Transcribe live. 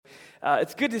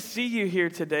It's good to see you here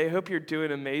today. I hope you're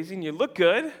doing amazing. You look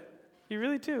good. You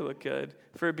really do look good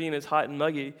for it being as hot and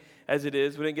muggy as it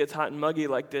is. When it gets hot and muggy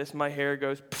like this, my hair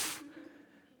goes poof.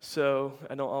 So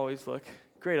I don't always look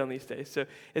great on these days. So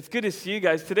it's good to see you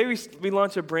guys. Today we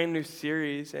launch a brand new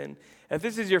series. And if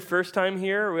this is your first time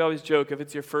here, we always joke, if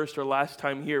it's your first or last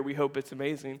time here, we hope it's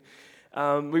amazing.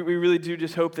 We really do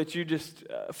just hope that you just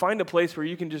find a place where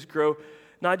you can just grow,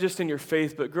 not just in your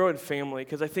faith, but grow in family,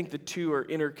 because I think the two are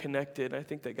interconnected. I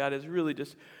think that God is really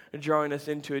just drawing us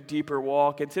into a deeper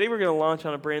walk. And today we're going to launch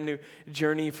on a brand new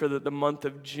journey for the month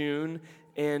of June,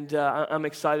 and I'm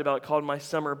excited about it, called My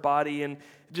Summer Body. And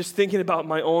just thinking about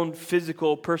my own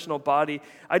physical, personal body,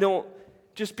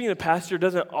 just being a pastor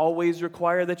doesn't always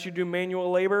require that you do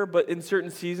manual labor, but in certain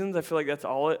seasons, I feel like that's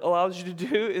all it allows you to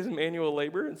do is manual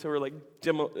labor. And so we're like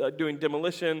doing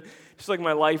demolition. Just like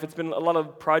my life, it's been a lot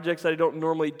of projects that I don't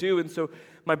normally do. And so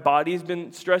my body's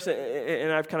been stressed,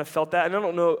 and I've kind of felt that. And I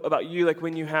don't know about you, like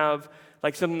when you have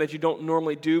like something that you don't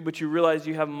normally do, but you realize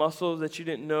you have muscles that you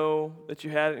didn't know that you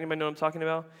had. Anybody know what I'm talking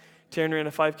about? Taryn ran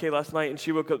a 5K last night, and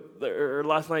she woke up, or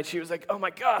last night, she was like, oh my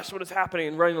gosh, what is happening?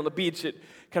 And running on the beach, it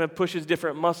kind of pushes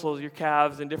different muscles, your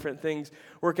calves and different things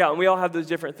work out. And we all have those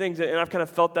different things, and I've kind of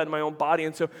felt that in my own body.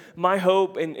 And so my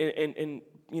hope and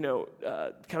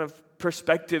kind of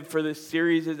perspective for this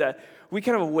series is that we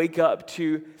kind of wake up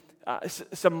to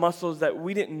some muscles that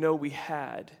we didn't know we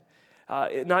had.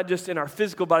 Not just in our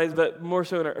physical bodies, but more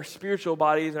so in our spiritual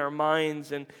bodies and our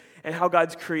minds and how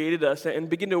God's created us, and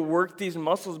begin to work these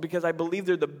muscles, because I believe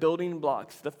they're the building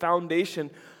blocks, the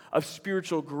foundation of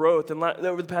spiritual growth. And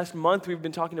over the past month, we've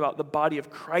been talking about the body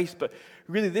of Christ, but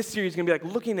really this series is going to be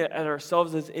like looking at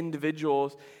ourselves as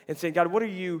individuals and saying, God, what are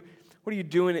you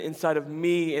doing inside of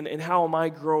me, and how am I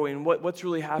growing? What's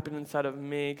really happening inside of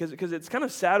me? Because it's kind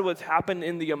of sad what's happened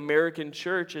in the American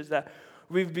church is that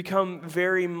we've become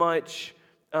very much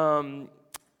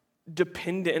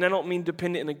dependent, and I don't mean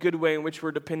dependent in a good way in which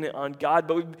we're dependent on God,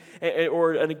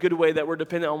 or in a good way that we're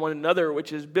dependent on one another,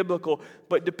 which is biblical,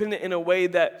 but dependent in a way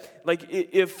that, like,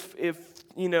 if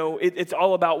it's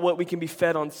all about what we can be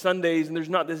fed on Sundays, and there's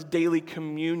not this daily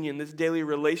communion, this daily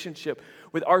relationship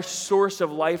with our source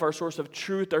of life, our source of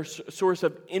truth, our source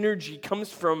of energy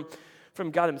comes from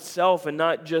God himself and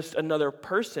not just another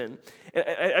person.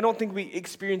 And I don't think we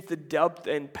experience the depth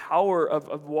and power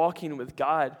of walking with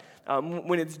God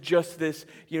when it's just this,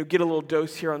 get a little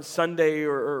dose here on Sunday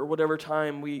or whatever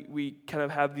time we kind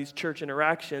of have these church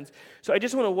interactions. So I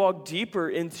just want to walk deeper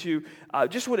into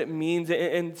just what it means,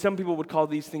 and some people would call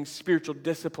these things spiritual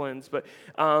disciplines, but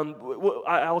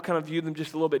I'll kind of view them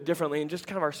just a little bit differently, and just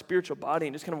kind of our spiritual body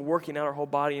and just kind of working out our whole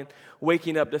body and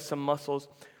waking up to some muscles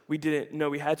we didn't know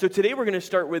we had. So today we're going to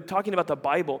start with talking about the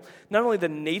Bible, not only the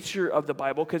nature of the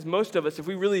Bible, because most of us,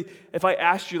 if I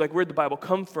asked you, like, where'd the Bible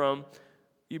come from,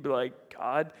 you'd be like,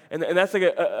 God, and that's like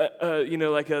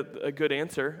a good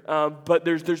answer. But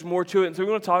there's more to it, and so we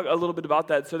want to talk a little bit about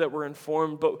that so that we're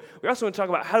informed. But we also want to talk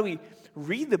about how do we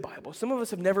read the Bible. Some of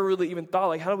us have never really even thought,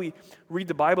 like, how do we read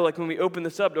the Bible? Like, when we open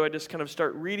this up, do I just kind of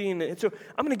start reading? And so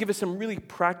I'm going to give us some really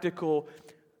practical,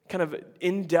 kind of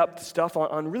in-depth stuff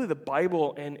on really the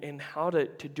Bible and how to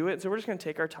do it. So we're just going to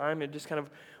take our time and just kind of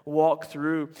walk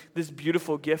through this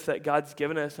beautiful gift that God's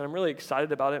given us, and I'm really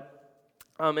excited about it.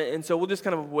 And so we'll just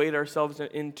kind of wade ourselves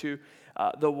into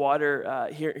the water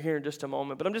here in just a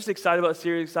moment. But I'm just excited about the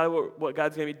series, excited what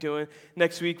God's going to be doing.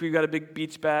 Next week, we've got a big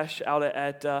beach bash out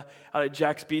at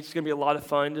Jack's Beach. It's going to be a lot of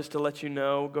fun, just to let you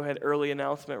know. Go ahead, early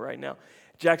announcement right now.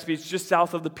 Jack's Beach, just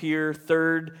south of the pier,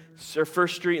 1st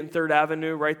Street and 3rd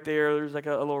Avenue, right there. There's like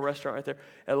a little restaurant right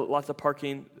there. Lots of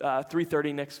parking.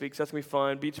 3:30 next week, so that's going to be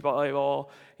fun. Beach volleyball,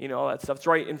 all that stuff. It's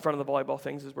right in front of the volleyball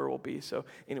things is where we'll be. So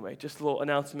anyway, just a little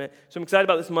announcement. So I'm excited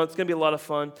about this month. It's going to be a lot of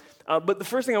fun. But the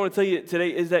first thing I want to tell you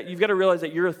today is that you've got to realize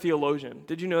that you're a theologian.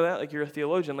 Did you know that? Like, you're a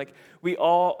theologian. Like, we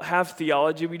all have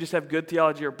theology. We just have good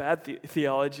theology or bad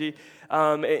theology.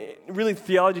 Really,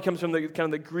 theology comes from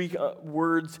the Greek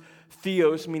words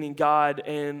theos, meaning God,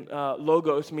 and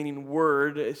logos, meaning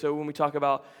word. So when we talk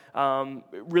about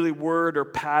really word or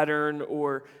pattern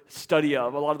or study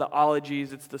of, a lot of the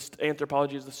ologies,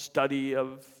 anthropology is the study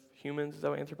of humans. Is that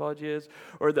what anthropology is?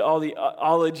 Or all the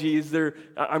ologies,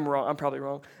 I'm wrong. I'm probably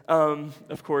wrong.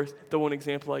 Of course, the one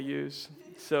example I use.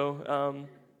 So,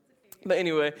 but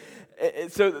anyway,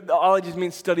 so the ologies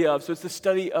means study of. So it's the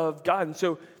study of God. And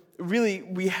so really,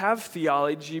 we have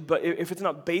theology, but if it's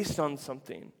not based on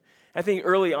something, I think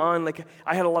early on, like,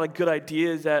 I had a lot of good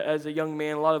ideas as a young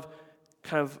man, a lot of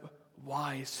kind of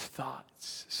wise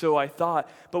thoughts. So I thought,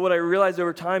 but what I realized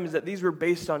over time is that these were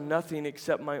based on nothing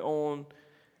except my own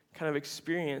kind of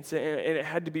experience, and it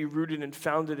had to be rooted and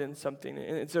founded in something.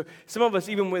 And so some of us,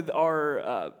 even with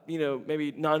our,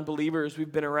 maybe non-believers,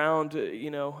 we've been around,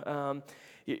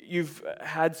 you've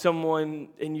had someone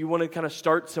and you want to kind of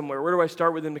start somewhere. Where do I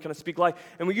start with them to kind of speak life?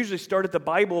 And we usually start at the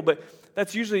Bible, but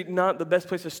that's usually not the best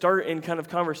place to start in kind of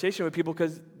conversation with people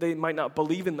because they might not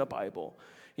believe in the Bible.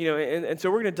 And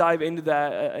so we're going to dive into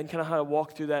that and kind of how to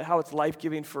walk through that, how it's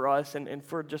life-giving for us and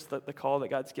for just the call that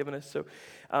God's given us.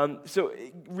 So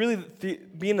really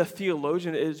being a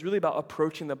theologian is really about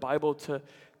approaching the Bible to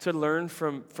learn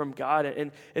from God.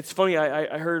 And it's funny,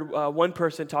 I heard one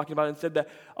person talking about it and said that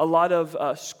a lot of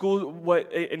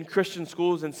in Christian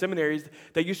schools and seminaries,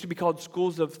 they used to be called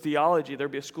schools of theology.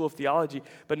 There'd be a school of theology,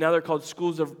 but now they're called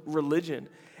schools of religion.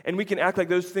 And we can act like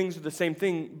those things are the same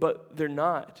thing, but they're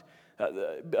not.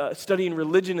 Studying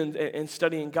religion and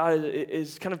studying God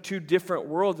is kind of two different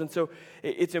worlds, and so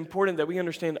it's important that we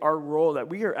understand our role, that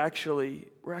we're actually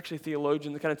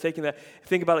theologians, kind of taking that,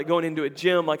 think about it going into a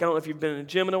gym. Like, I don't know if you've been in a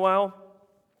gym in a while.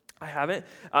 I haven't.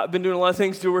 I've been doing a lot of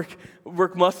things to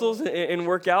work muscles and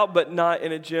work out, but not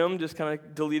in a gym. Just kind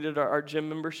of deleted our gym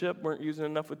membership. Weren't using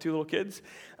enough with 2 little kids.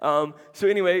 So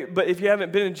anyway, but if you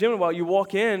haven't been in a gym in a while, you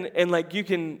walk in and like you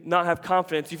can not have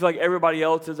confidence. You feel like everybody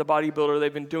else is a bodybuilder.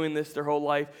 They've been doing this their whole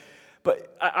life.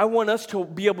 But I want us to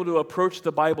be able to approach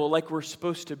the Bible like we're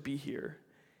supposed to be here.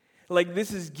 Like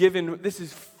this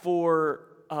is for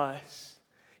us.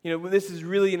 This is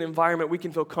really an environment we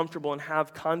can feel comfortable and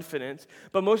have confidence.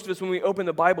 But most of us, when we open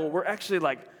the Bible, we're actually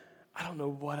like, I don't know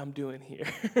what I'm doing here.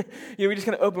 We just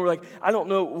kind of open, we're like, I don't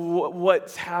know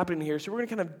what's happening here. So we're going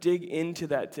to kind of dig into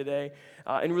that today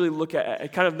and really look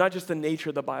at kind of not just the nature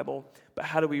of the Bible, but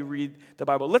how do we read the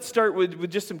Bible. Let's start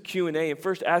with just some Q&A and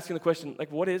first asking the question,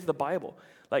 like, what is the Bible?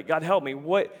 Like, God help me,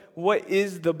 what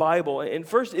is the Bible? And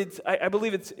first, I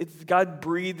believe it's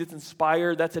God-breathed, it's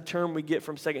inspired. That's a term we get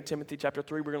from 2 Timothy chapter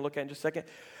 3 we're going to look at in just a second.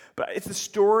 But it's the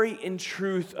story and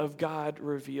truth of God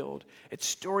revealed. It's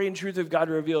story and truth of God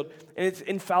revealed. And it's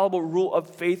infallible rule of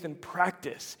faith and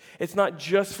practice. It's not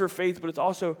just for faith, but it's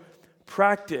also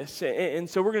practice. And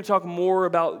so we're going to talk more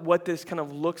about what this kind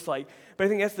of looks like. But I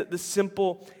think that's the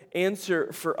simple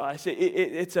answer for us.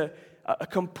 It's a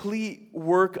complete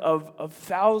work of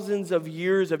thousands of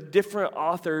years of different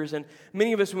authors. And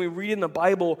many of us, when we read in the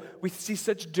Bible, we see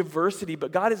such diversity.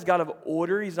 But God is a God of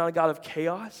order. He's not a God of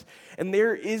chaos. And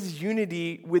there is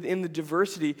unity within the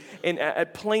diversity. And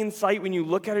at plain sight, when you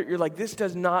look at it, you're like, this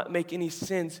does not make any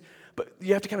sense. But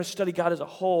you have to kind of study God as a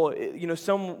whole.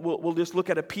 Some will just look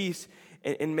at a piece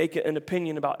and make an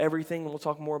opinion about everything, and we'll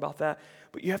talk more about that.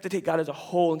 But you have to take God as a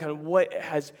whole and kind of what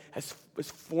was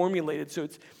formulated. So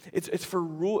it's for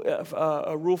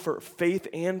a rule for faith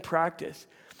and practice.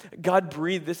 God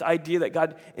breathed this idea that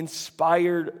God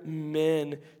inspired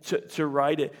men to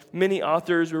write it. Many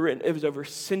authors were written. It was over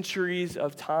centuries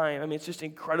of time. I mean, it's just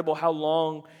incredible how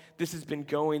long this has been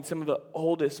going. Some of the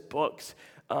oldest books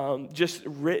just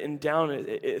written down.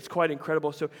 It's quite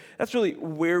incredible. So that's really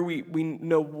where we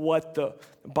know what the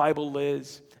Bible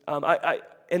is.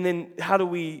 And then how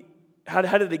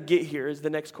did it get here is the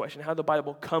next question. How did the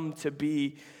Bible come to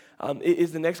be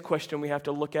is the next question we have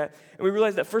to look at. And we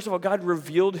realize that, first of all, God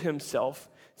revealed himself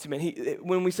to men.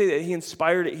 When we say that he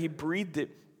inspired it, he breathed it,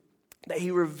 that he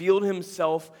revealed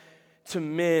himself to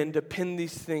men to pin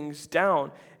these things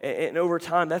down. And over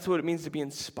time, that's what it means to be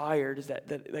inspired, is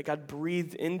that God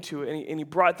breathed into it, and he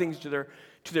brought things to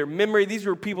their memory. These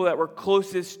were people that were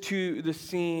closest to the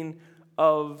scene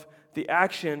of the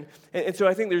action. And so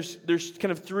I think there's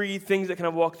kind of 3 things that kind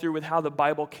of walk through with how the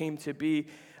Bible came to be.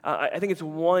 I think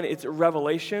it's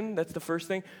revelation. That's the first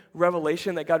thing.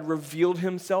 Revelation, that God revealed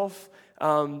himself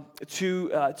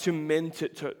to men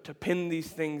to pin these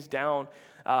things down.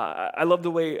 I love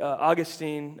the way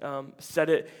Augustine said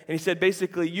it. And he said,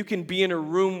 basically, you can be in a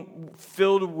room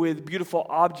filled with beautiful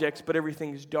objects, but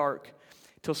everything's dark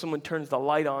till someone turns the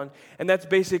light on. And that's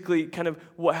basically kind of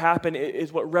what happened,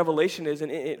 is what revelation is.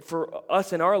 And for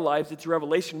us in our lives, it's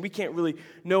revelation. We can't really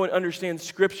know and understand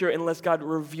Scripture unless God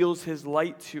reveals his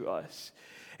light to us.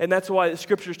 And that's why the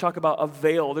Scriptures talk about a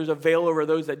veil. There's a veil over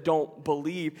those that don't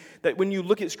believe. That when you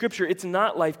look at Scripture, it's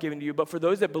not life-giving to you. But for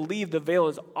those that believe, the veil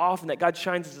is off, and that God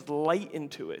shines his light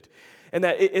into it. And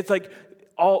that it's like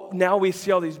now we see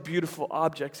all these beautiful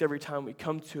objects every time we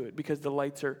come to it because the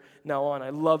lights are now on. I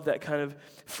love that kind of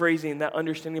phrasing, that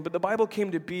understanding. But the Bible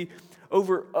came to be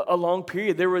over a long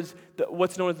period. There was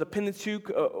what's known as the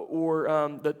Pentateuch,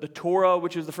 or the Torah,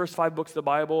 which is the first 5 books of the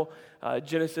Bible,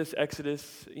 Genesis,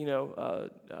 Exodus,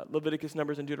 Leviticus,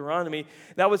 Numbers, and Deuteronomy.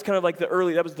 That was kind of like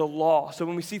that was the law. So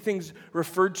when we see things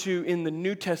referred to in the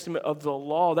New Testament of the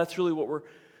law, that's really what we're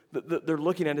they're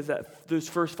looking at is that those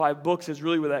first 5 books is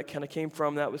really where that kind of came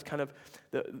from. That was kind of,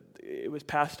 it was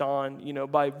passed on,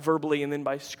 by verbally and then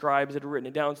by scribes that had written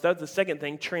it down. So that's the second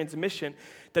thing, transmission,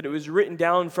 that it was written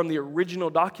down from the original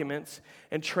documents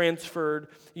and transferred,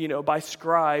 by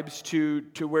scribes to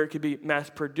where it could be mass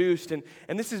produced. And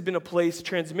this has been a place,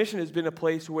 transmission has been a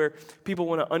place where people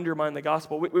want to undermine the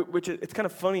gospel, which it's kind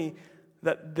of funny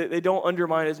that they don't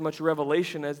undermine as much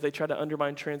revelation as they try to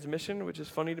undermine transmission, which is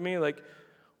funny to me. Like,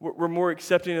 we're more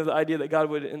accepting of the idea that God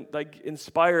would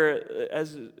inspire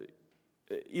as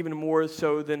even more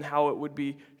so than how it would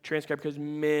be transcribed because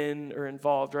men are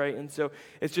involved, right? And so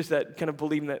it's just that kind of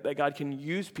believing that God can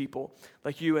use people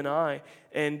like you and I.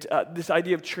 And this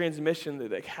idea of transmission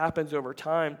that happens over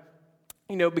time,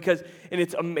 because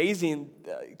it's amazing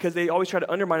because they always try to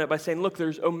undermine it by saying, look,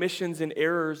 there's omissions and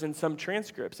errors in some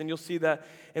transcripts, and you'll see that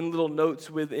in little notes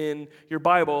within your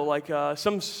Bible, like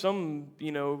some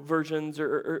versions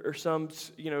or some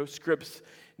scripts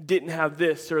didn't have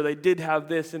this or they did have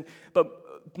this, but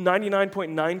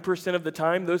 99.9% of the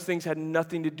time, those things had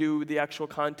nothing to do with the actual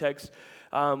context.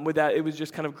 With that, it was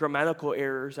just kind of grammatical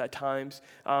errors at times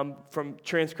from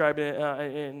transcribing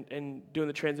and doing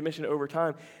the transmission over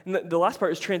time. And the last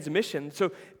part is transmission.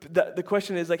 So the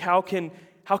question is, like, how can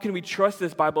we trust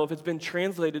this Bible if it's been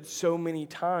translated so many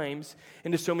times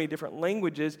into so many different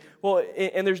languages? Well,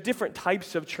 and there's different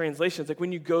types of translations. Like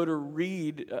when you go to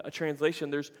read a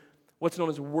translation, there's what's known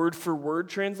as word-for-word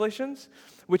translations,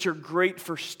 which are great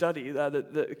for study.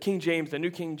 The King James, the New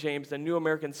King James, the New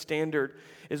American Standard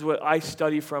is what I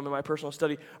study from in my personal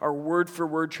study, are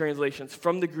word-for-word translations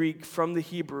from the Greek, from the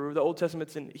Hebrew. The Old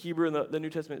Testament's in Hebrew and the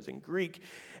New Testament is in Greek.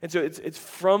 And so it's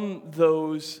from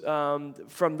those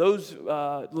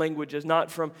languages,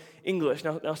 not from English.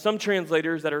 Now some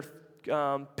translators that are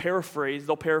paraphrase.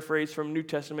 They'll paraphrase from New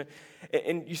Testament.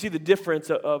 And you see the difference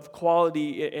of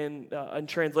quality in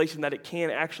translation, that it can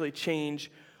actually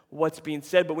change what's being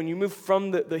said. But when you move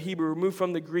from the Hebrew, move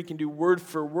from the Greek and do word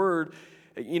for word,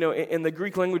 and the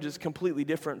Greek language is completely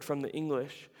different from the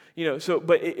English.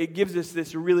 But it gives us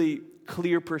this really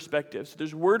clear perspective. So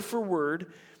there's word for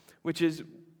word, which is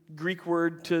Greek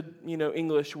word to,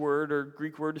 English word, or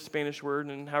Greek word to Spanish word,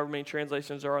 and however many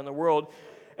translations there are in the world.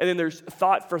 And then there's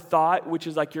thought for thought, which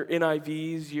is like your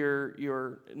NIVs,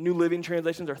 your New Living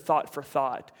translations are thought for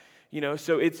thought.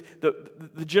 So it's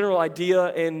the general idea,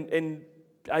 and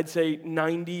I'd say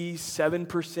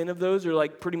 97% of those are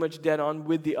like pretty much dead on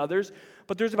with the others.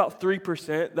 But there's about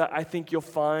 3% that I think you'll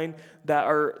find that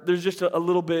there's just a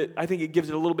little bit, I think it gives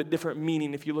it a little bit different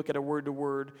meaning if you look at a word to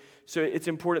word. So it's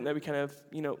important that we kind of,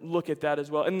 look at that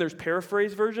as well. And there's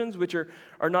paraphrase versions, which are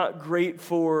not great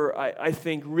for, I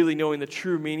think, really knowing the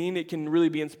true meaning. It can really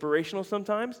be inspirational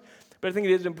sometimes. But I think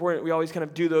it is important we always kind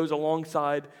of do those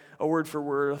alongside a word for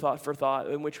word, a thought for thought,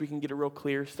 in which we can get a real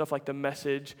clear stuff like the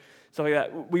Message, stuff like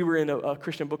that. We were in a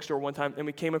Christian bookstore one time, and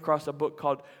we came across a book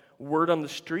called Word on the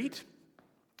Street.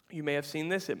 You may have seen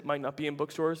this. It might not be in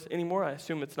bookstores anymore. I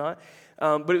assume it's not.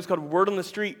 But it was called Word on the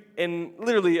Street. And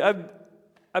literally,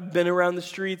 I've been around the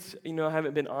streets. I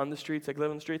haven't been on the streets, like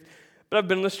live on the streets. But I've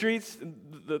been on the streets.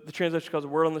 The translation calls it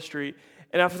Word on the Street.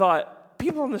 And I thought,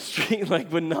 people on the street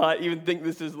would not even think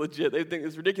this is legit. They would think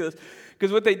this is ridiculous.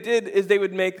 Because what they did is they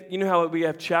would make, how we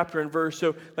have chapter and verse.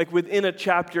 So within a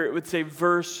chapter, it would say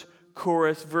verse,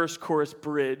 chorus, verse, chorus,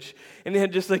 bridge. And they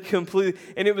had just completely,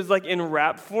 and it was in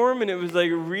rap form, and it was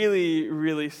really,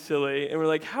 really silly. And we're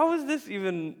like, how is this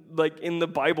even in the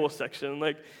Bible section?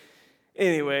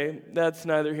 Anyway, that's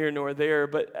neither here nor there.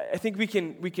 But I think we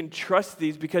can trust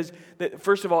these because,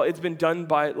 first of all, it's been done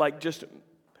by just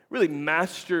really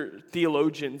master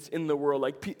theologians in the world.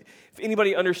 If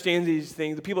anybody understands these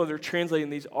things, the people that are translating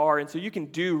these are. And so you can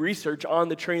do research on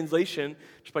the translation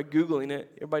just by Googling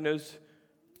it. Everybody knows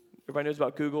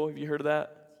about Google. Have you heard of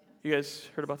that? You guys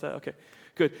heard about that? Okay,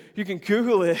 good. You can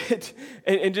Google it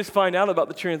and just find out about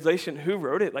the translation, who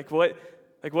wrote it,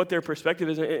 what their perspective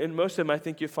is. And most of them, I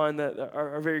think you find that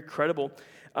are very credible.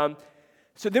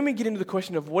 So then we get into the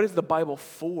question of what is the Bible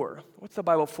for? What's the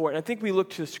Bible for? And I think we look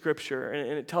to Scripture,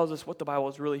 and it tells us what the Bible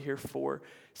is really here for.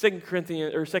 2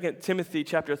 Timothy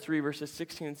chapter 3, verses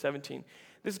 16 and 17.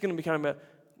 This is going to be kind of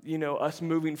us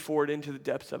moving forward into the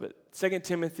depths of it. 2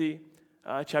 Timothy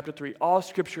chapter 3, all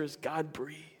Scripture is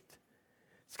God-breathed.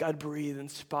 It's God-breathed,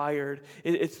 inspired.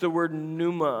 It's the word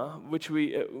pneuma, which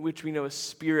we know as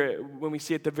spirit. When we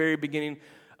see at the very beginning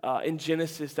in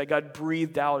Genesis that God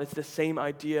breathed out, it's the same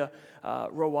idea.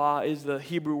 Roah is the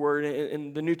Hebrew word.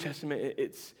 In the New Testament,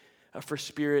 it's for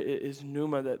spirit is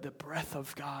pneuma, the breath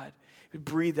of God. He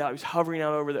breathed out. He was hovering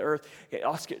out over the earth.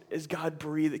 As God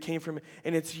breathed, it came from him.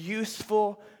 And it's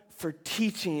useful for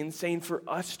teaching, saying for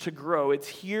us to grow. It's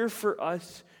here for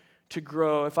us to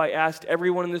grow. If I asked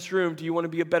everyone in this room, do you want to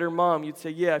be a better mom? You'd say,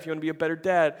 yeah. If you want to be a better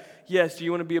dad, yes. Do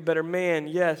you want to be a better man?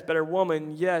 Yes. Better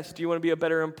woman? Yes. Do you want to be a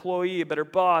better employee, a better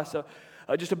boss,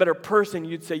 just a better person?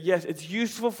 You'd say, yes. It's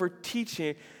useful for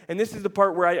teaching. And this is the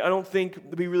part where I don't think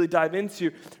we really dive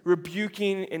into,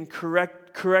 rebuking and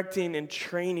correcting and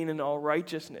training in all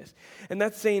righteousness. And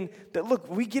that's saying that, look,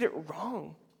 we get it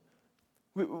wrong.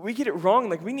 We get it wrong.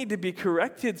 Like, we need to be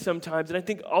corrected sometimes. And I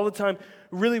think all the time,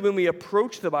 really, when we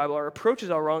approach the Bible, our approach is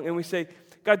all wrong, and we say,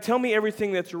 God, tell me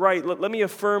everything that's right. Let me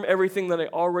affirm everything that I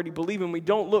already believe. And we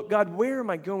don't look, God, where am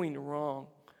I going wrong?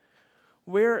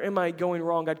 Where am I going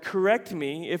wrong? God, correct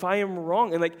me if I am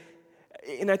wrong.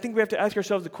 And I think we have to ask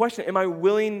ourselves the question, am I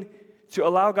willing to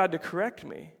allow God to correct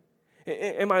me?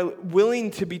 Am I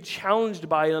willing to be challenged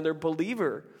by another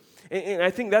believer? And I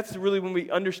think that's really when we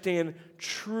understand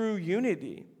true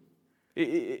unity.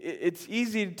 It's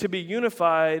easy to be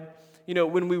unified,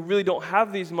 when we really don't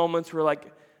have these moments where,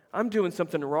 like, I'm doing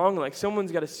something wrong, like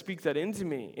someone's got to speak that into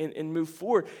me and move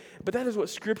forward. But that is what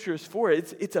Scripture is for.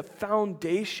 It's a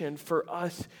foundation for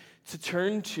us to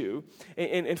turn to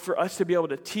and for us to be able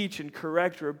to teach and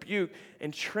correct, rebuke,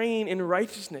 and train in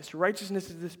righteousness. Righteousness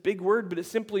is this big word, but it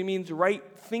simply means right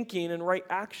thinking and right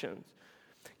actions.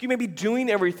 You may be doing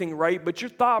everything right, but your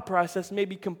thought process may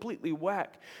be completely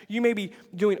whack. You may be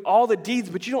doing all the deeds,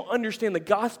 but you don't understand the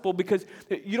gospel because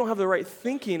you don't have the right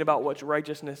thinking about what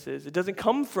righteousness is. It doesn't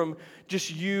come from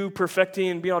just you perfecting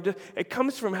and being all just. It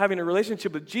comes from having a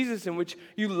relationship with Jesus in which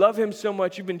you love him so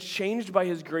much, you've been changed by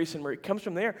his grace and mercy. It comes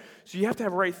from there. So you have to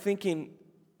have right thinking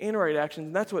and right actions,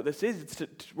 and that's what this is.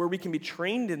 It's where we can be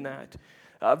trained in that.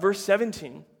 Verse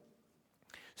 17.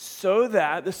 So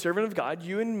that the servant of God,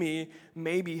 you and me,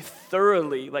 may be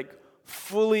thoroughly,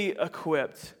 fully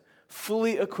equipped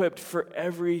for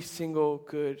every single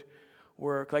good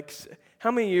work. Like,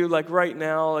 how many of you, right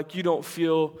now, you don't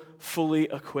feel fully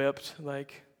equipped?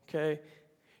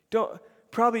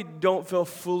 Probably don't feel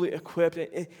fully equipped.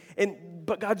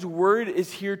 But God's word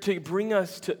is here to bring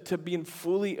us to being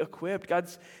fully equipped.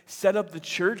 God's set up the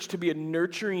church to be a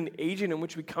nurturing agent in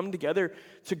which we come together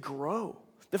to grow.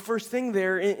 The first thing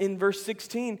there in verse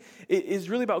 16 is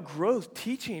really about growth,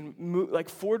 teaching,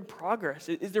 forward progress.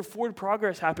 Is there forward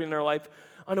progress happening in our life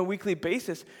on a weekly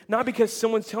basis? Not because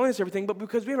someone's telling us everything, but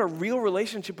because we have a real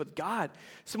relationship with God.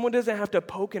 Someone doesn't have to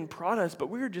poke and prod us, but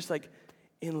we're just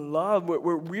in love.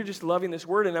 We're just loving this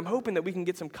word, and I'm hoping that we can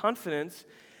get some confidence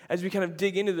as we kind of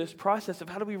dig into this process of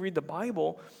how do we read the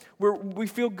Bible, where we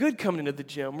feel good coming into the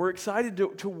gym. We're excited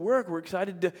to work. We're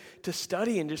excited to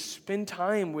study and just spend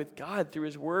time with God through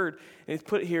his word. And it's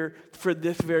put here for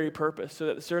this very purpose, so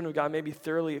that the servant of God may be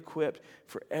thoroughly equipped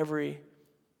for every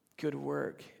good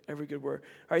work. Every good work.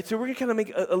 All right, so we're going to kind of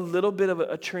make a little bit of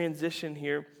a transition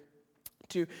here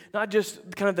to not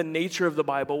just kind of the nature of the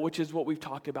Bible, which is what we've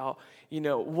talked about.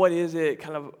 What is it?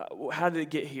 Kind of, how did it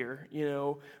get here?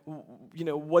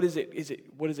 What is it?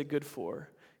 What is it good for?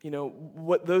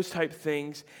 What those type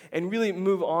things, and really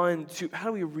move on to how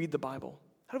do we read the Bible?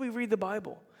 How do we read the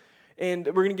Bible? And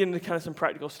we're going to get into kind of some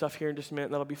practical stuff here in just a minute.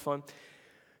 And that'll be fun.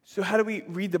 So how do we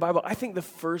read the Bible? I think the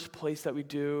first place that we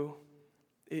do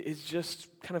is just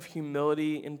kind of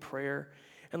humility in prayer.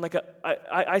 And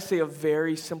I say a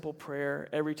very simple prayer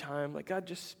every time. God,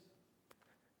 just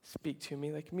speak to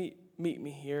me. Meet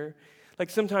me here.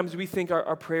 Sometimes we think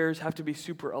our prayers have to be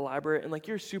super elaborate. And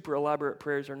your super elaborate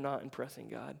prayers are not impressing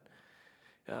God.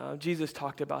 Jesus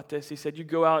talked about this. He said, you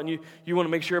go out and you want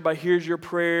to make sure everybody hears your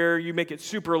prayer. You make it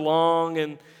super long.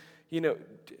 And,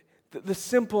 the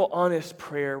simple, honest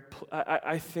prayer,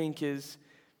 I think is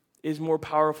more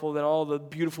powerful than all the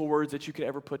beautiful words that you could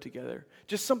ever put together.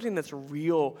 Just something that's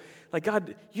real.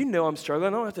 God, I'm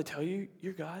struggling. I don't have to tell you,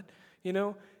 you're God.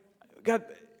 God,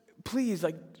 please,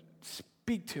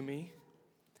 speak to me.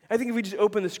 I think if we just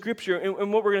open the scripture,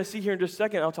 and what we're going to see here in just a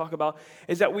second, I'll talk about,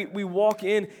 is that we walk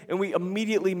in and we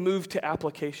immediately move to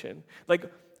application.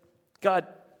 God,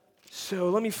 so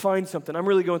let me find something. I'm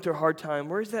really going through a hard time.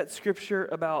 Where's that scripture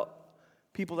about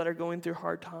people that are going through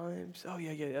hard times? Oh,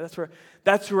 yeah.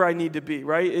 That's where I need to be,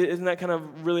 right? Isn't that kind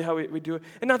of really how we do it?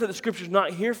 And not that the scripture's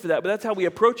not here for that, but that's how we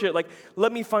approach it.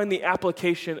 Let me find the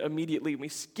application immediately. We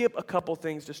skip a couple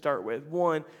things to start with.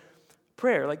 One,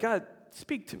 prayer. God,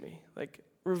 speak to me.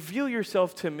 Reveal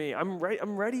yourself to me. I'm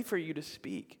ready for you to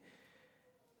speak.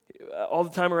 All the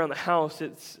time around the house,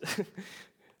 it's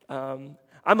I'm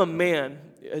a man,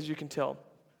 as you can tell.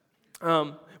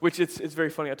 which it's very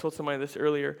funny. I told somebody this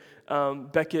earlier.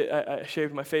 Beckett, I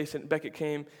shaved my face, and Beckett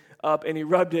came up, and he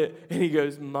rubbed it, and he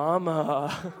goes,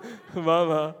 "Mama,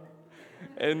 Mama."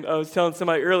 And I was telling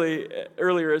somebody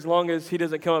earlier, as long as he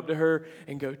doesn't come up to her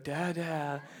and go,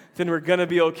 "Dada," then we're going to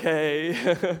be okay.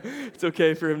 It's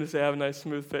okay for him to say, "I have a nice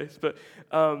smooth face." But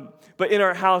in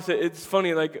our house, it's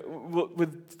funny, like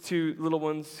with two little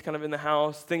ones kind of in the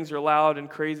house, things are loud and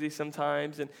crazy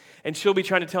sometimes. And she'll be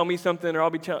trying to tell me something, or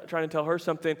I'll be trying to tell her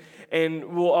something.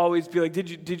 And we'll always be like,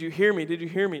 did you hear me? Did you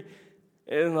hear me?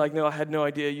 And like, no, I had no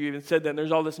idea you even said that. And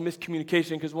there's all this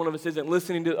miscommunication because one of us isn't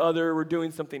listening to the other. We're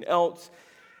doing something else.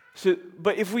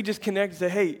 But if we just connect and say,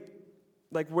 hey,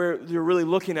 like where they're really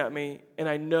looking at me, and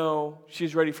I know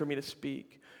she's ready for me to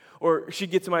speak. Or she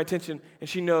gets my attention, and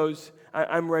she knows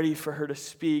I'm ready for her to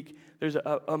speak. There's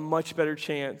a much better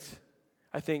chance,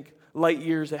 I think, light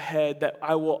years ahead, that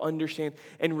I will understand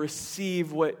and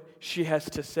receive what she has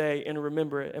to say and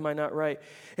remember it. Am I not right?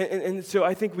 And so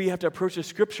I think we have to approach the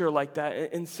scripture like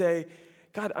that and say,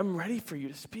 God, I'm ready for you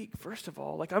to speak, first of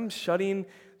all. Like, I'm shutting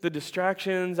the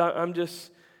distractions. I'm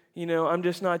just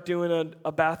not doing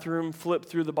a bathroom flip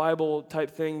through the Bible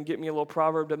type thing, get me a little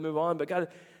proverb to move on. But God,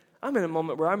 I'm in a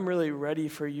moment where I'm really ready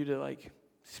for you to like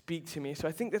speak to me. So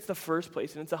I think that's the first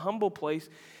place. And it's a humble place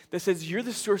that says, you're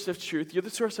the source of truth. You're the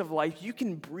source of life. You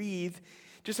can breathe,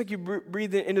 just like you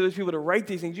breathe into those people to write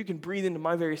these things, you can breathe into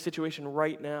my very situation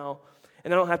right now.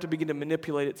 And I don't have to begin to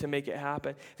manipulate it to make it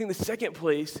happen. I think the second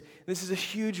place, this is a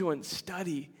huge one,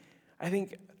 study. I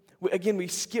think, again, we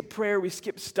skip prayer, we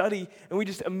skip study, and we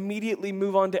just immediately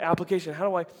move on to application. How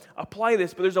do I apply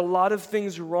this? But there's a lot of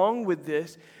things wrong with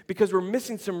this because we're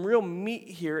missing some real meat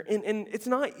here. And it's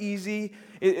not easy,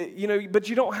 but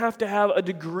you don't have to have a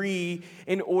degree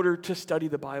in order to study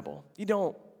the Bible. You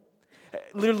don't.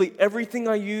 Literally everything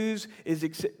I use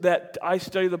that I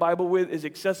study the Bible with is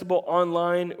accessible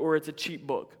online, or it's a cheap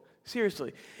book.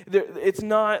 Seriously. It's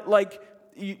not like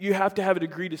you have to have a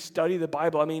degree to study the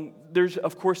Bible. I mean, there's,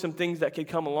 of course, some things that could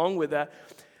come along with that.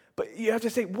 But you have to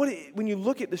say, when you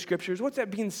look at the scriptures, what's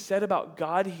that being said about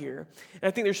God here? And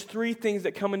I think there's three things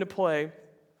that come into play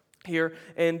here.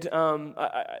 And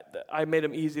I made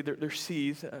them easy. They're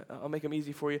C's. I'll make them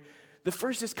easy for you. The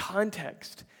first is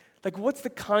context. Like, what's the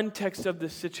context of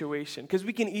this situation? Because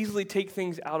we can easily take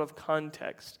things out of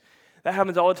context. That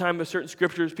happens all the time with certain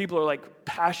scriptures people are like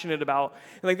passionate about.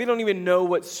 And like they don't even know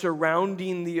what's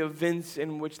surrounding the events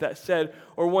in which that's said.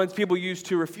 Or ones people use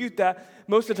to refute that.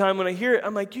 Most of the time when I hear it,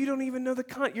 I'm like, you don't even know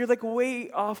you're like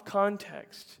way off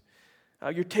context.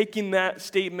 You're taking that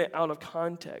statement out of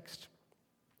context.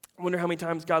 I wonder how many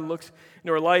times God looks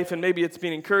into our life, and maybe it's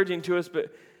been encouraging to us,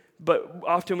 but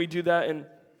often we do that and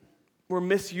we're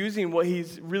misusing what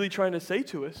he's really trying to say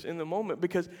to us in the moment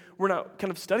because we're not kind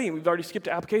of studying. We've already skipped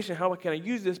to application. How can I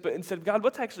use this? But instead of, God,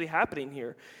 what's actually happening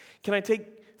here? Can I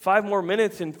take 5 more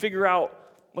minutes and figure out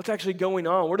what's actually going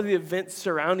on? What are the events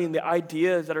surrounding, the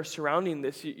ideas that are surrounding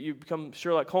this? You become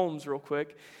Sherlock Holmes real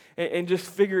quick and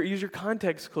just use your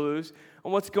context clues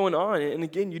on what's going on. And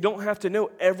again, you don't have to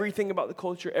know everything about the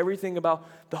culture, everything about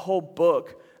the whole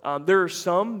book. There are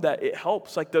some that it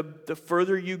helps. Like the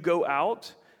further you go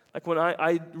out, like when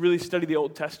I really study the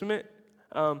Old Testament,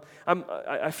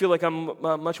 I feel like I'm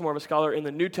much more of a scholar in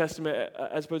the New Testament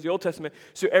as opposed to the Old Testament.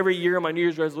 So every year my New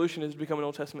Year's resolution is to become an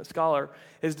Old Testament scholar,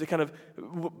 is to kind of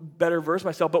better verse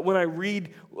myself. But when I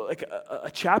read like a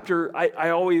chapter, I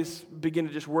always begin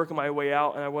to just work my way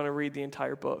out, and I want to read the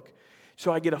entire book.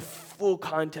 So I get a full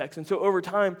context. And so over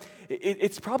time,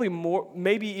 it's probably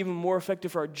maybe even more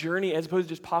effective for our journey as opposed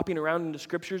to just popping around into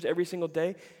scriptures every single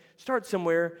day. Start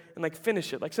somewhere and like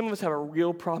finish it. Like some of us have a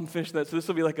real problem finishing that, so this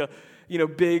will be like a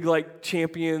big like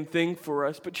champion thing for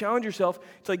us. But challenge yourself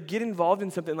to like get involved in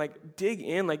something, like dig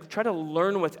in, like try to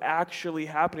learn what's actually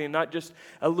happening, not just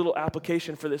a little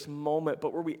application for this moment,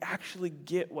 but where we actually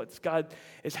get what's God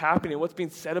is happening, what's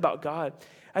being said about God.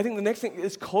 I think the next thing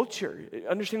is culture.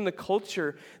 Understanding the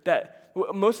culture that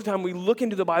most of the time we look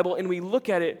into the Bible and we look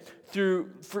at it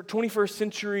for 21st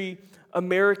century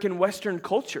American Western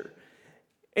culture.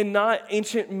 And not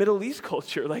ancient Middle East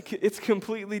culture. Like, it's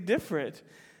completely different.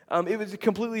 It was a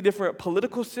completely different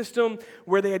political system.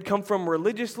 Where they had come from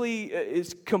religiously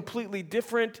is completely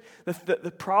different.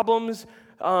 The problems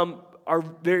are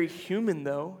very human,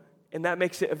 though. And that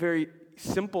makes it a very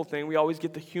simple thing. We always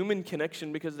get the human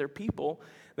connection because they're people.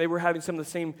 They were having some of the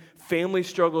same family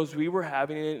struggles we were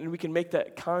having. And we can make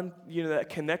that that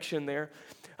connection there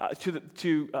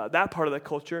to that part of the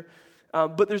culture.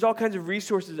 But there's all kinds of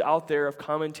resources out there of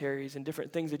commentaries and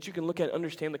different things that you can look at and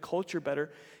understand the culture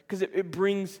better because it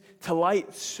brings to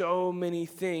light so many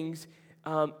things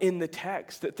in the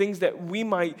text. That things that we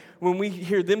might, when we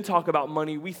hear them talk about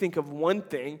money, we think of one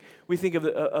thing. We think of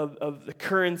the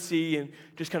currency and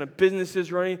just kind of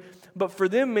businesses running. But for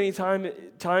them, many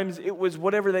times it was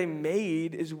whatever they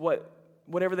made is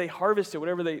whatever they harvested,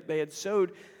 whatever they had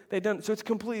sowed, they'd done. So it's a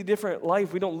completely different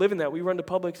life. We don't live in that. We run to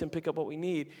Publix and pick up what we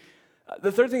need.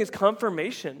 The third thing is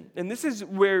confirmation. And this is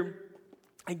where,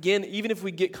 again, even if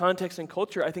we get context and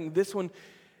culture, I think this one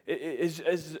is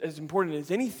as important as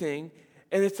anything.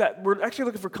 And it's that we're actually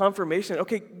looking for confirmation.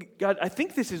 Okay, God, I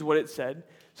think this is what it said.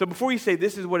 So before you say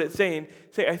this is what it's saying,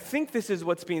 say, I think this is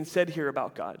what's being said here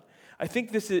about God. I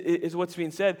think this is what's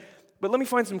being said. But let me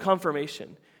find some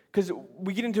confirmation. Because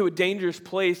we get into a dangerous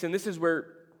place, and this is where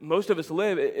most of us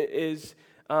live, is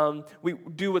we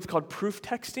do what's called proof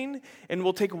texting, and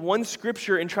we'll take one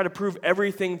scripture and try to prove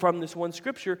everything from this one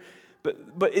scripture.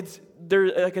 But it's there.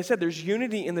 Like I said, there's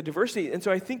unity in the diversity, and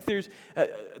so I think there's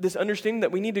this understanding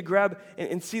that we need to grab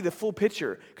and see the full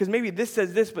picture. Because maybe this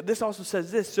says this, but this also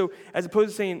says this. So as opposed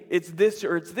to saying it's this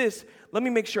or it's this, let me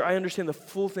make sure I understand the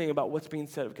full thing about what's being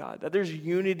said of God. That there's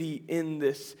unity in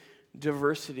this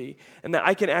diversity, and that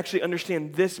I can actually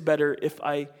understand this better if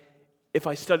I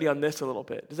study on this a little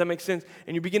bit. Does that make sense?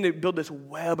 And you begin to build this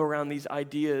web around these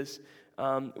ideas,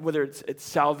 whether it's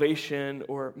salvation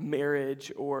or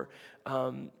marriage or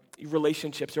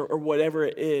relationships or whatever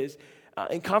it is,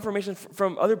 and confirmation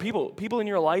from other people in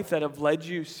your life that have led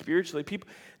you spiritually. People,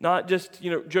 not just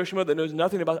Joe Schmo that knows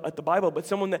nothing about the Bible, but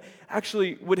someone that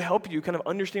actually would help you kind of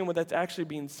understand what that's actually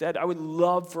being said. I would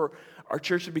love for our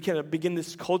church to begin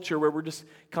this culture where we're just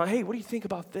kind of, hey, what do you think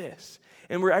about this?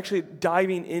 And we're actually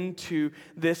diving into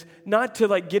this, not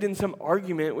to get in some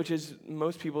argument, which is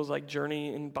most people's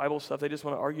journey in Bible stuff. They just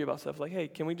want to argue about stuff. Hey,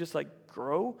 can we just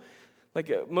grow? Most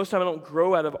of the time I don't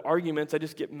grow out of arguments. I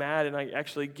just get mad and I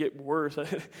actually get worse.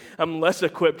 I'm less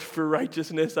equipped for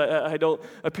righteousness. I don't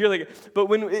appear like it. But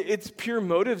when it's pure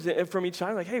motives from each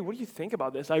side, hey, what do you think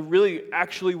about this? I really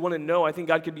actually want to know. I think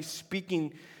God could be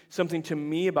speaking something to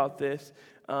me about this.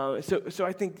 So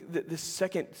I think that the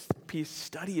second piece,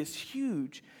 study, is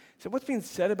huge. So what's being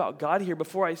said about God here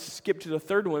before I skip to the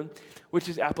third one, which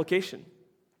is application.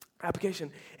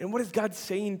 Application. And what is God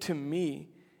saying to me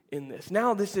in this?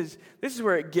 Now this is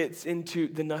where it gets into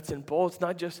the nuts and bolts,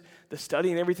 not just the study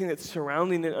and everything that's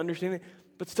surrounding and understanding,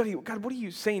 but study, God, what are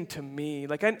you saying to me?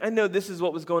 I know this is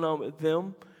what was going on with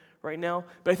them right now,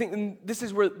 but I think this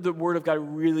is where the Word of God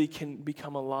really can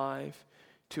become alive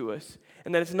to us.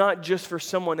 And that it's not just for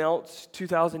someone else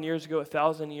 2,000 years ago,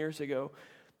 1,000 years ago,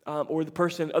 or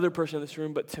the other person in this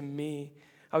room, but to me.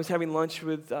 I was having lunch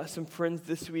with some friends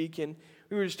this week, and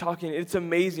we were just talking. It's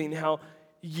amazing how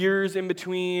years in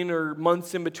between or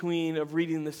months in between of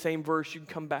reading the same verse, you can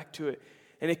come back to it,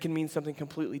 and it can mean something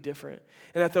completely different.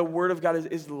 And that the Word of God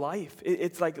is life.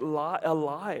 It's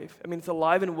alive. I mean, it's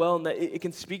alive and well, and that it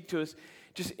can speak to us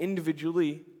just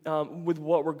individually with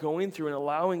what we're going through, and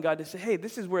allowing God to say, hey,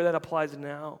 this is where that applies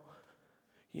now.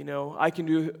 I can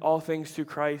do all things through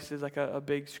Christ is a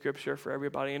big scripture for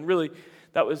everybody. And really,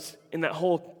 that was, in that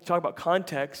whole talk about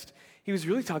context, he was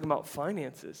really talking about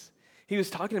finances. He was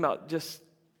talking about just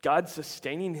God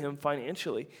sustaining him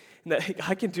financially. And that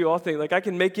I can do all things. I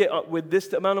can make it with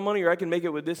this amount of money, or I can make it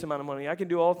with this amount of money. I can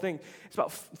do all things. It's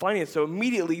about finance. So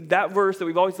immediately, that verse that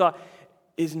we've always thought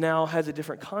has a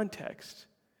different context.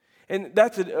 And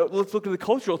let's look at the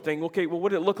cultural thing. Okay, well, what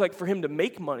did it look like for him to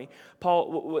make money?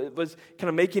 Paul was kind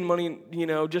of making money,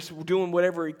 just doing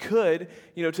whatever he could,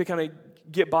 to kind of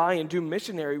get by and do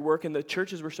missionary work, and the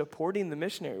churches were supporting the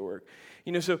missionary work.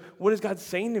 So what is God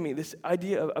saying to me? This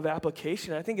idea of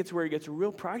application, I think it's where it gets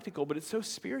real practical, but it's so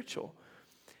spiritual.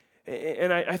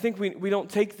 And I think we don't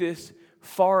take this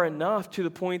far enough to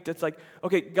the point that's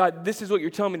okay, God, this is what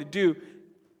you're telling me to do.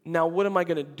 Now, what am I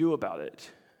going to do about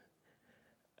it?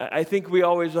 I think we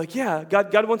always yeah,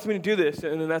 God wants me to do this,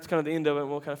 and then that's kind of the end of it, and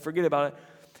we'll kind of forget about it.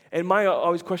 And my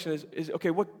always question is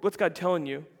okay, what's God telling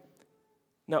you?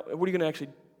 Now, what are you going to actually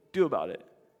do about it?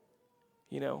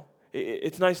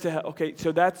 It's nice to have, okay,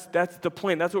 so that's the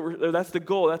plan. That's the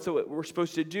goal. That's what we're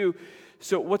supposed to do.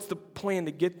 So what's the plan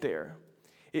to get there?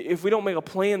 If we don't make a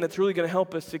plan that's really going to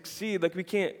help us succeed, we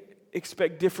can't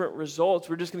expect different results.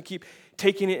 We're just going to keep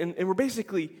taking it, and we're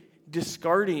basically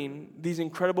discarding these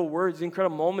incredible words, the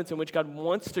incredible moments in which God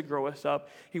wants to grow us up.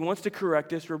 He wants to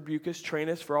correct us, rebuke us, train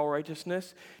us for all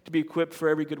righteousness, to be equipped for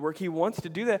every good work. He wants to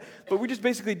do that, but we're just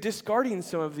basically discarding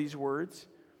some of these words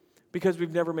because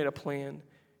we've never made a plan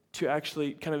to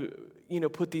actually kind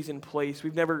of, put these in place.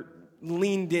 We've never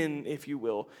leaned in, if you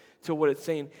will, to what it's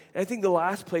saying. And I think the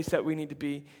last place that we need to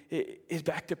be is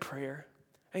back to prayer.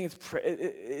 I think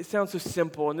it sounds so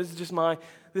simple, and this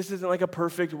isn't like a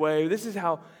perfect way. This is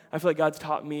how I feel like God's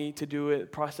taught me to do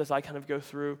it, process I kind of go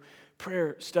through.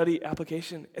 Prayer, study,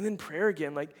 application, and then prayer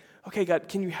again. Like, okay, God,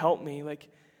 can you help me? Like,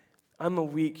 I'm a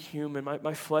weak human.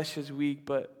 My flesh is weak,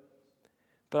 but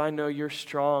I know you're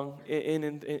strong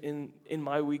in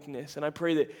my weakness. And I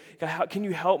pray that, God, how can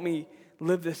you help me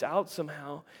live this out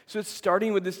somehow? So it's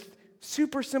starting with this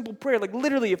super simple prayer. Like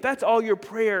literally, if that's all your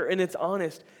prayer and it's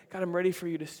honest, God, I'm ready for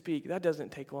you to speak. That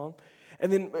doesn't take long.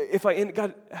 And then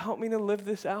God, help me to live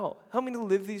this out. Help me to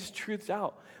live these truths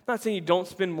out. I'm not saying you don't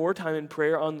spend more time in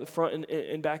prayer on the front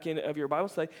and back end of your Bible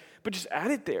study, but just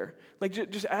add it there. Like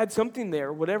just add something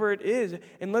there, whatever it is,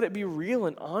 and let it be real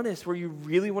and honest where you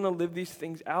really want to live these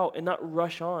things out and not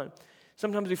rush on.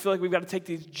 Sometimes we feel like we've got to take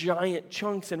these giant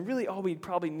chunks, and really all we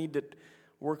probably need to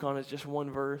work on is just one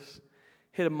verse.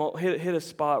 Hit a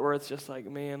spot where it's just like,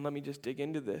 man, let me just dig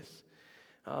into this.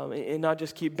 And not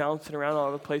just keep bouncing around all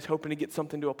over the place, hoping to get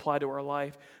something to apply to our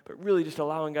life, but really just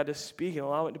allowing God to speak and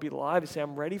allow it to be live, to say,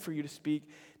 I'm ready for you to speak,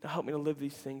 to help me to live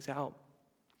these things out.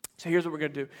 So here's what we're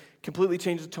going to do. Completely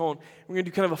change the tone. We're going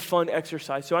to do kind of a fun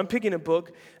exercise. So I'm picking a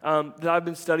book that I've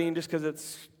been studying just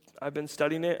because I've been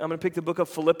studying it. I'm going to pick the book of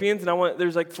Philippians, and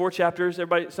there's like 4 chapters.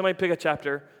 Somebody pick a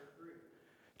chapter.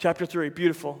 Chapter 3,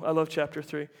 beautiful. I love chapter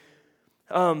 3.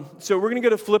 So we're going to go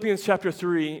to Philippians chapter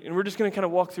 3, and we're just going to kind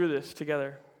of walk through this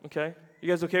together, okay? You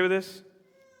guys okay with this?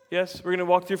 Yes? We're going to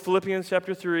walk through Philippians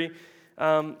chapter 3.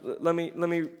 Let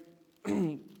me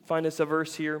find us a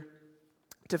verse here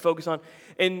to focus on.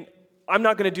 And I'm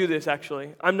not going to do this,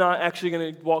 actually. I'm not actually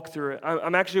going to walk through it.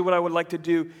 I'm actually, what I would like to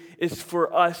do is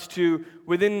for us to,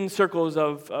 within circles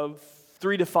of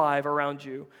 3 to 5 around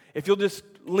you, if you'll just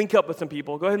link up with some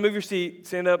people. Go ahead and move your seat.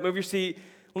 Stand up, move your seat.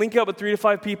 Link up with 3 to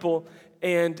 5 people.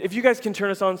 And if you guys can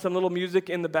turn us on some little music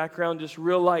in the background, just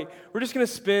real light, we're just going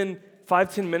to spend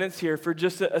 5-10 minutes here for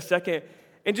just a second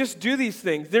and just do these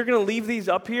things. They're going to leave these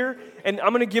up here, and I'm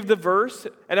going to give the verse,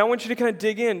 and I want you to kind of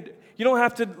dig in. You don't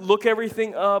have to look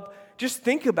everything up. Just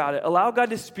think about it. Allow God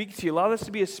to speak to you. Allow this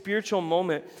to be a spiritual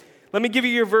moment. Let me give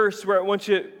you your verse where I want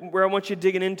you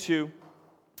digging into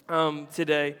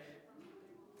today.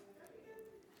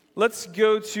 Let's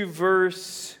go to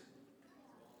verse...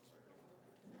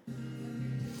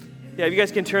 Yeah, if you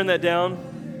guys can turn that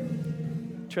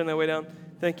down. Turn that way down.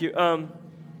 Thank you.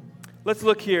 Let's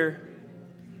look here.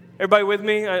 Everybody with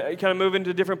me? I kind of move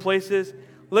into different places.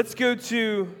 Let's go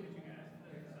to...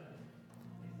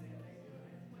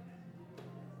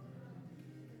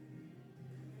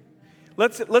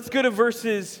 Let's go to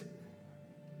verses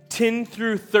 10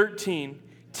 through 13.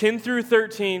 10 through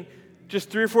 13, just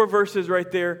 3 or 4 verses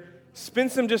right there.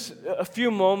 Spend just a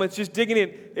few moments just digging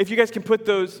in. If you guys can put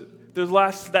that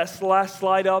last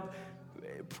slide up,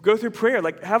 go through prayer.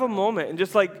 Like, have a moment and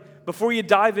just like, before you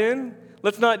dive in,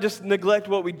 let's not just neglect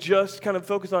what we just kind of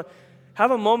focus on.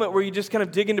 Have a moment where you just kind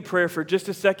of dig into prayer for just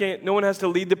a second. No one has to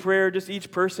lead the prayer, just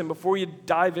each person. Before you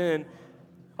dive in,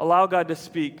 allow God to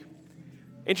speak.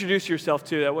 Introduce yourself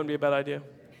too. That wouldn't be a bad idea.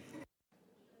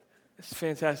 It's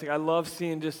fantastic. I love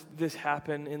seeing just this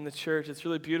happen in the church. It's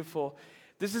really beautiful.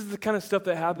 This is the kind of stuff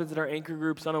that happens in our anchor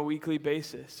groups on a weekly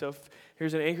basis. So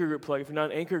here's an anchor group plug. If you're not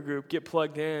an anchor group, get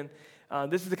plugged in.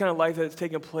 This is the kind of life that's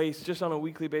taking place just on a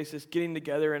weekly basis, getting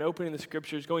together and opening the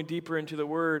scriptures, going deeper into the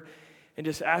word, and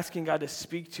just asking God to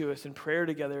speak to us in prayer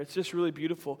together. It's just really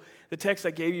beautiful. The text I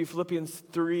gave you, Philippians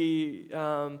 3,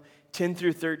 10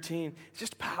 through 13, it's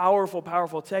just powerful,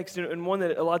 powerful text, and one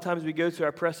that a lot of times we go to,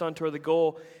 I press on toward the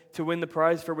goal to win the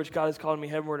prize for which God has called me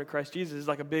heavenward in Christ Jesus. It's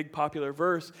like a big popular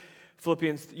verse.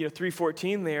 Philippians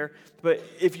 3:14 there, but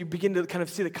if you begin to kind of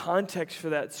see the context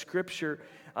for that scripture,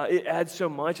 it adds so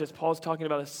much as Paul's talking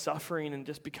about his suffering and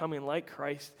just becoming like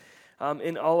Christ.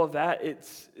 In all of that,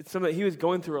 it's something that he was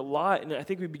going through a lot, and I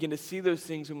think we begin to see those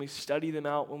things when we study them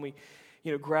out, when we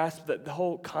grasp the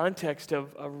whole context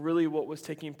of really what was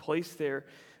taking place there,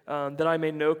 that I may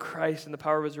know Christ and the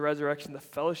power of his resurrection, the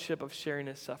fellowship of sharing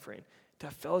his suffering. To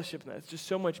have fellowship in that, it's just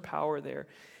so much power there.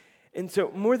 And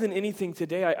so more than anything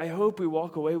today, I hope we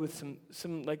walk away with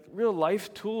some like real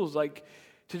life tools, like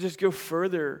to just go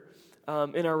further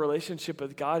in our relationship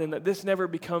with God, and that this never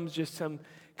becomes just some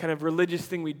kind of religious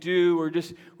thing we do, or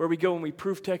just where we go and we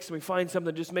proof text and we find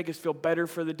something just to make us feel better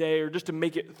for the day, or just to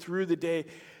make it through the day,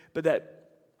 but that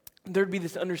there'd be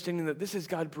this understanding that this is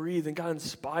God breathed and God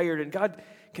inspired, and God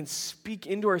can speak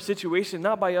into our situation,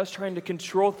 not by us trying to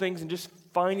control things and just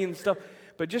finding stuff,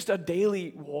 but just a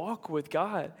daily walk with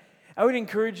God. I would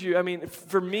encourage you,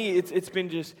 for me, it's been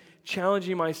just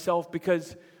challenging myself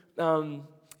because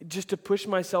just to push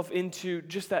myself into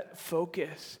just that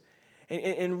focus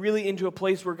and really into a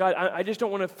place where, God, I just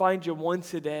don't want to find you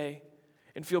once a day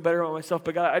and feel better about myself,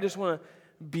 but God, I just want to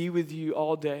be with you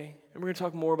all day. And we're going to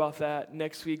talk more about that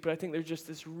next week, but I think there's just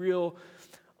this real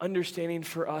understanding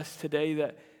for us today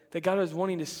that God is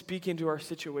wanting to speak into our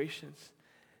situations.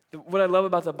 What I love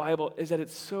about the Bible is that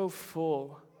it's so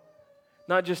full.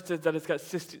 Not just that it's got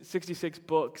 66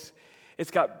 books.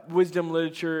 It's got wisdom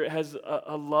literature. It has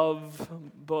a love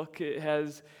book. It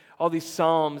has all these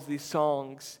psalms, these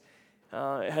songs.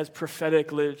 It has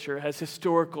prophetic literature. It has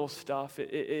historical stuff.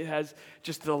 It has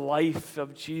just the life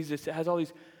of Jesus. It has all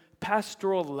these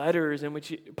pastoral letters in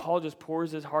which Paul just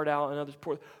pours his heart out and others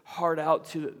pour heart out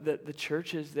to the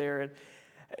churches there. And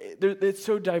it's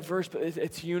so diverse, but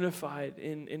it's unified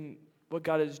in what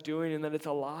God is doing and that it's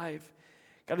alive.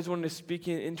 God is wanting to speak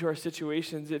into our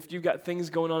situations. If you've got things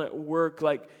going on at work,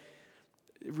 like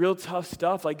real tough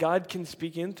stuff, like God can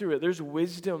speak in through it. There's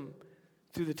wisdom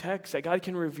through the text. That God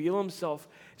can reveal himself.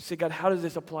 Say, God, how does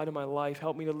this apply to my life?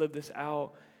 Help me to live this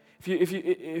out.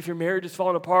 If your marriage is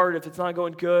falling apart, if it's not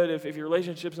going good, if your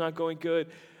relationship's not going good,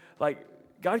 like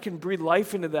God can breathe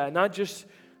life into that, not just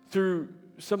through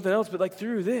something else, but like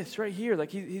through this right here. Like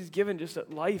he's given just a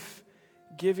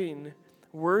life-giving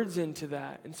words into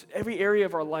that. And so every area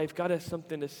of our life, God has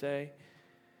something to say.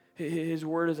 His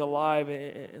word is alive,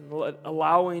 and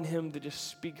allowing him to just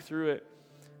speak through it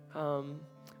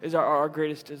is our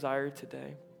greatest desire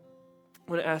today.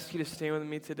 I want to ask you to stand with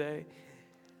me today.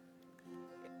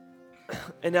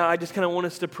 And now I just kind of want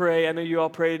us to pray. I know you all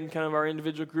prayed in kind of our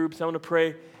individual groups. I want to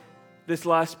pray this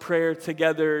last prayer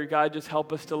together. God, just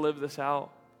help us to live this out.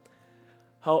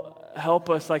 Help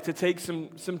us like to take some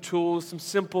tools, some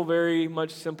simple, very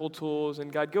much simple tools,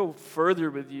 and God, go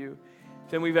further with you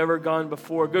than we've ever gone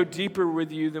before. Go deeper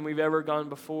with you than we've ever gone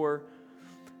before.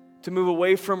 To move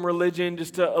away from religion,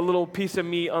 just a little piece of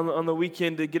meat on the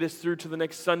weekend to get us through to the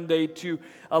next Sunday, to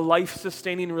a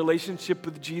life-sustaining relationship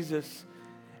with Jesus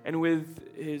and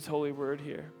with his holy word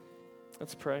here.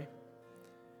 Let's pray.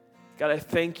 God, I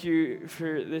thank you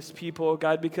for this people,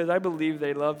 God, because I believe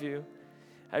they love you.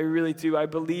 I really do. I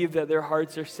believe that their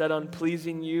hearts are set on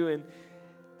pleasing you. And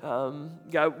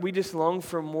God, we just long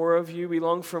for more of you. We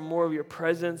long for more of your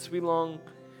presence. We long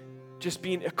just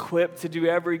being equipped to do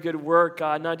every good work,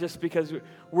 God, not just because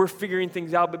we're figuring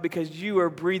things out, but because you are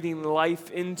breathing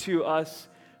life into us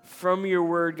from your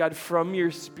word, God, from your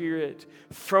spirit,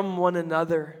 from one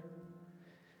another.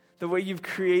 The way you've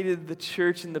created the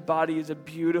church and the body is a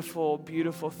beautiful,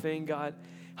 beautiful thing, God.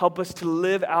 Help us to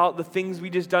live out the things we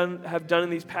just have done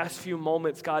in these past few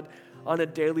moments, God, on a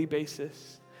daily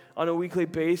basis, on a weekly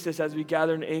basis as we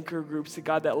gather in anchor groups, to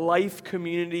God, that life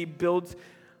community built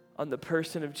on the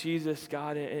person of Jesus,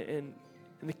 God, and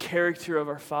the character of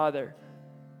our Father.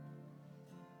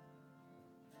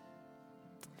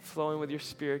 Flowing with your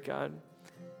Spirit, God.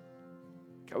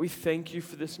 God, we thank you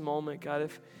for this moment, God.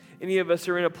 If any of us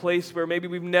are in a place where maybe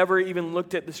we've never even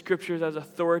looked at the scriptures as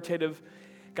authoritative,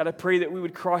 God, I pray that we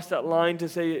would cross that line to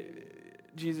say,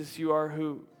 Jesus, you are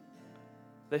who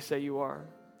they say you are.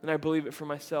 And I believe it for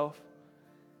myself.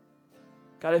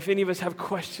 God, if any of us have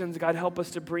questions, God, help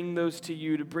us to bring those to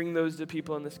you, to bring those to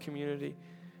people in this community,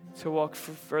 to walk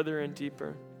further and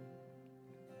deeper.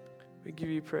 We give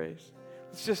you praise.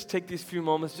 Let's just take these few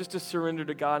moments just to surrender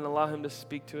to God and allow him to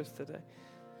speak to us today.